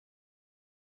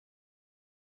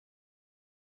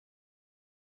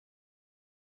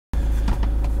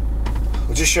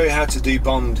just show you how to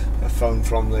debond a phone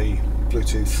from the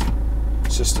Bluetooth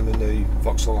system in the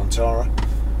VAUXHALL Antara.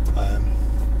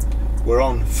 We're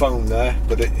on phone there,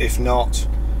 but if not,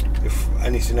 if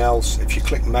anything else, if you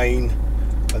click main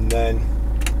and then,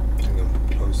 hang on,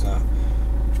 close that,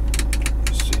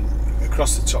 see,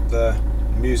 across the top there,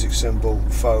 music symbol,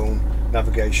 phone,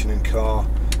 navigation and car.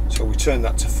 So we turn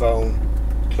that to phone,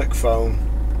 click phone.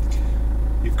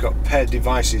 You've got paired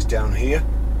devices down here,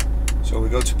 so we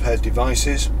go to paired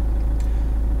devices,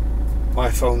 my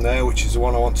phone there, which is the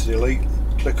one I want to delete,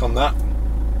 click on that.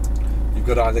 You've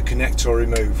got either connect or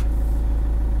remove.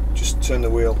 Just turn the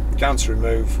wheel down to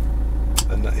remove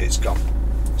and it's gone.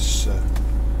 It's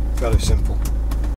fairly simple.